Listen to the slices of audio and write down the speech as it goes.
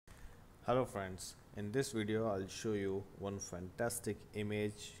Hello friends, in this video I'll show you one fantastic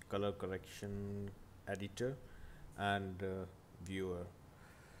image color correction editor and viewer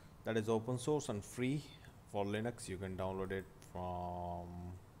that is open source and free for Linux. You can download it from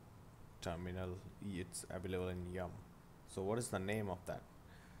terminal. It's available in Yum. So what is the name of that?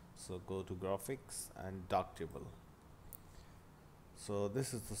 So go to graphics and Darktable. So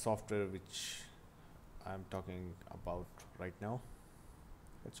this is the software which I'm talking about right now.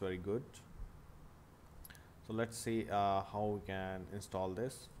 It's very good. So let's see how we can install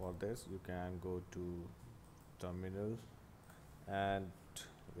this. For this you can go to terminal and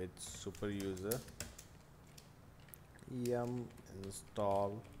with super user yum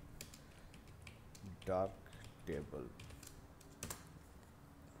install Darktable.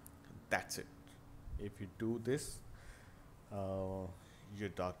 That's it. If you do this, your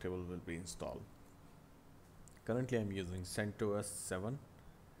Darktable will be installed. Currently I'm using CentOS 7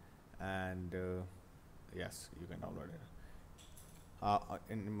 and yes, you can download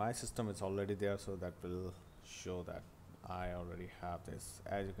it. In my system it's already there, so that will show that I already have this.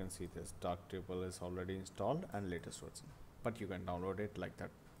 As you can see, this Darktable is already installed and latest version, but you can download it like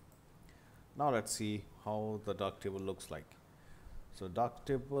that. Now let's see how the Darktable looks like. So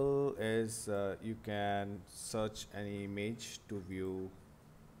Darktable is you can search any image to view,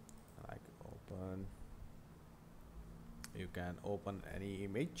 like open, you can open any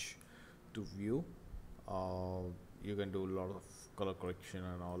image to view. You can do a lot of color correction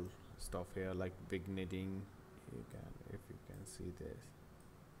and all stuff here, like vigneting. You can, if you can see this.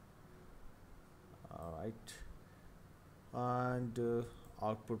 All right, and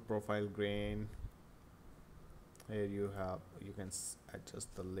output profile grain. Here you have, you can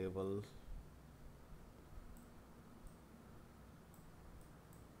adjust the level.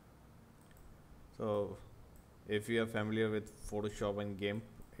 So if you are familiar with Photoshop and GIMP,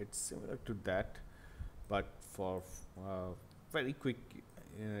 it's similar to that, but for very quick,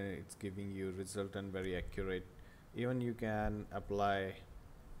 it's giving you result and very accurate. Even you can apply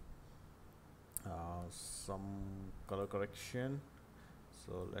some color correction.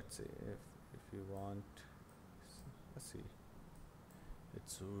 So let's see, if you want, let's see,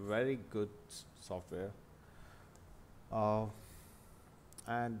 it's very good software.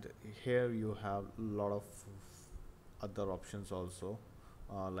 And here you have a lot of other options also,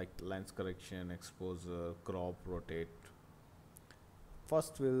 like lens correction, exposure, crop, rotate.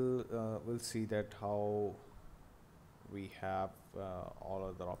 First we'll see that how we have all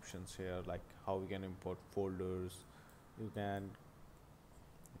other options here, like how we can import folders. You can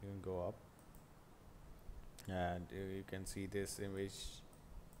go up and you can see this image.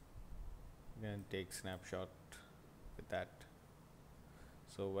 You can take snapshot with that.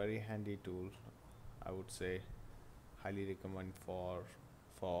 So very handy tool, I would say. Highly recommend for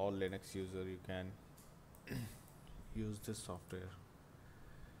all Linux user. You can use this software.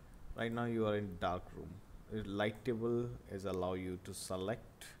 Right now you are in darkroom. Light is allow you to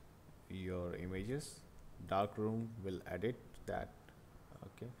select your images. Darkroom will edit that.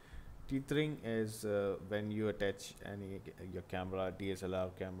 Okay. Tethering is when you attach your camera,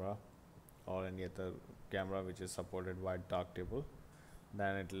 DSLR camera or any other camera which is supported by Darktable,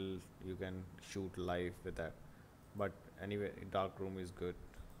 then you can shoot live with that. But anyway, darkroom is good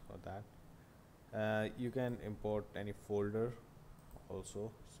for that. You can import any folder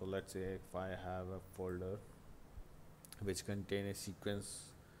also. So let's say if I have a folder which contain a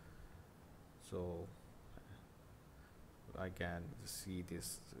sequence, so I can see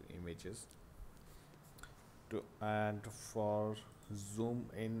these images and for zoom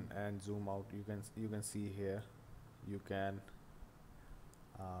in and zoom out, you can see here. You can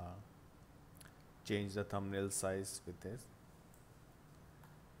change the thumbnail size with this,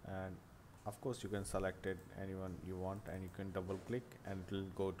 and of course you can select it anyone you want, and you can double click and it will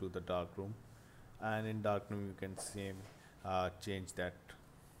go to the darkroom, and in darkroom you can change that,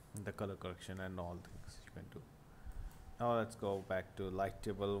 the color correction and all things you can do. Now let's go back to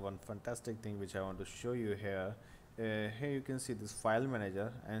Darktable. One fantastic thing which I want to show you here, here you can see this file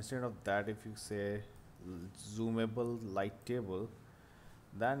manager, and instead of that, if you say zoomable Darktable,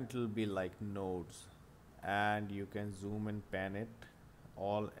 then it will be like nodes, and you can zoom and pan it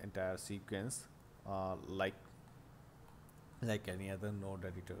all entire sequence, like any other node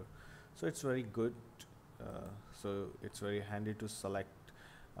editor. So it's very good. So it's very handy to select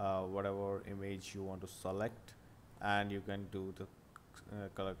whatever image you want to select, and you can do the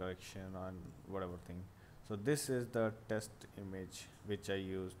color correction on whatever thing. So this is the test image which I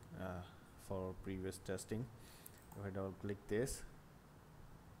used for previous testing. If I double click this,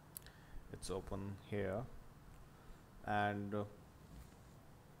 it's open here, and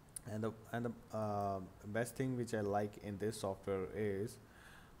And the best thing which I like in this software is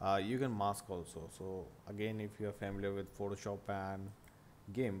you can mask also. So again, if you are familiar with Photoshop and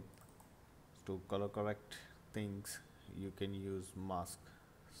GIMP to color correct things, you can use mask.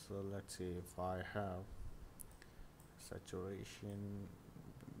 So let's see if I have saturation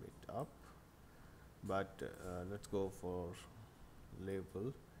bit up, but let's go for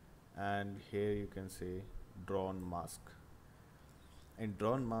label, and here you can say drawn mask. In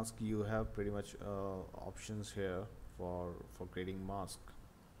drawn mask you have pretty much options here for creating mask.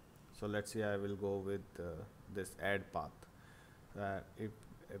 So let's say I will go with this add path. If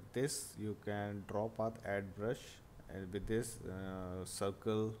this, you can draw path, add brush, and with this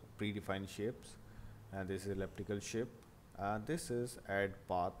circle predefined shapes, and this is elliptical shape, and this is add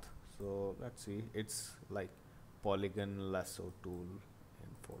path. So let's see, it's like polygon lasso tool in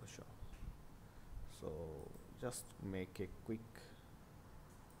Photoshop. So just make a quick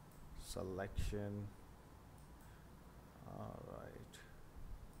selection. All right.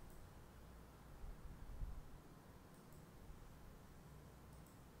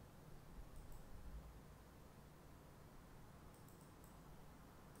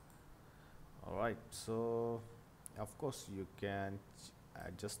 All right, so of course you can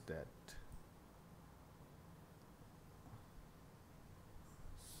adjust that.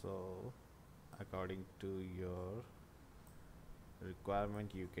 So according to your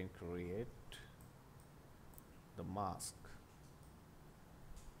requirement, you can create the mask,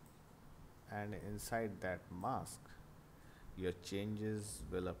 and inside that mask your changes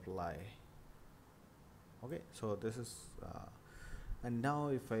will apply. Okay, so this is and now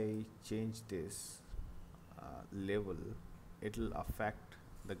if I change this level, it will affect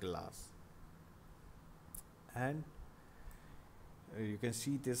the glass. And you can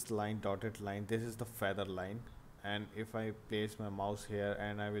see this line, dotted line, this is the feather line. And if I place my mouse here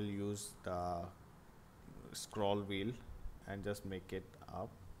and I will use the scroll wheel and just make it up,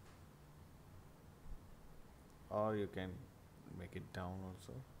 or you can make it down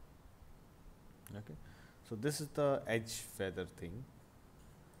also. Okay, so this is the edge feather thing.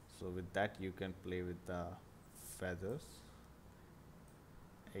 So with that you can play with the feathers,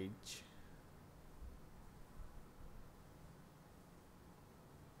 edge.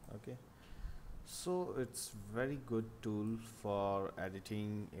 Okay, so it's very good tool for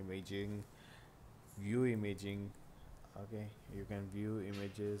editing, imaging, view imaging. Okay, you can view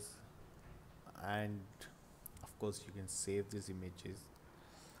images, and of course you can save these images.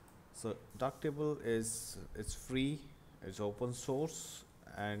 So Darktable is, it's free, it's open source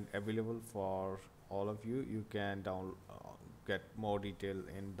and available for all of you. You can down get more detail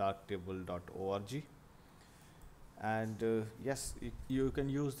in darktable.org. And yes, you can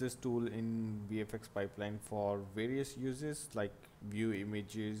use this tool in vfxpipeline for various uses, like view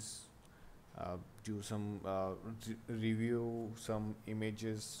images, do some review some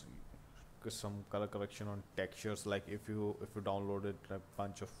images, some color correction on textures. Like if you downloaded a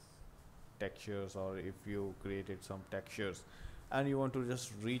bunch of textures, or if you created some textures and you want to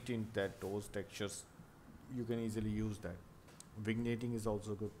just retint those textures, you can easily use that. Vignetting is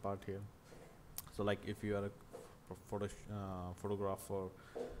also a good part here. So like if you are a photographer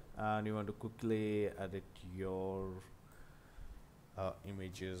and you want to quickly edit your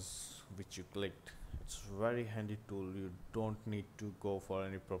images which you clicked, it's very handy tool. You don't need to go for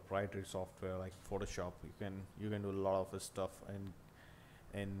any proprietary software like Photoshop. You can do a lot of stuff in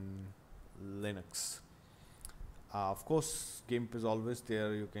Linux. Of course GIMP is always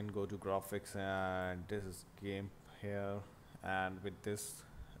there. You can go to graphics, and this is GIMP here. And with this,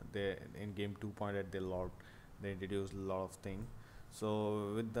 they in GIMP 2.8 they introduced a lot of things.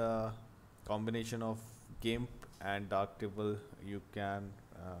 So with the combination of GIMP and Darktable, you can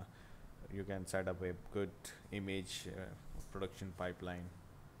set up a good image production pipeline.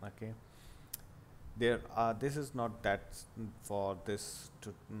 Okay, this is not that for this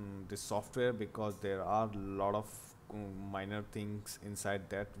software, because there are a lot of minor things inside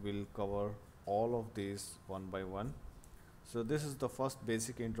that. Will cover all of these one by one. So this is the first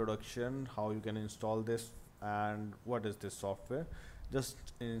basic introduction, how you can install this and what is this software. Just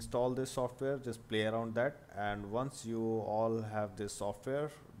install this software, just play around that, and once you all have this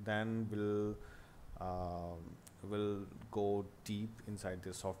software, then we'll go deep inside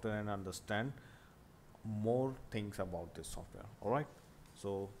this software and understand more things about this software. All right,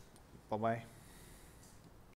 so bye bye.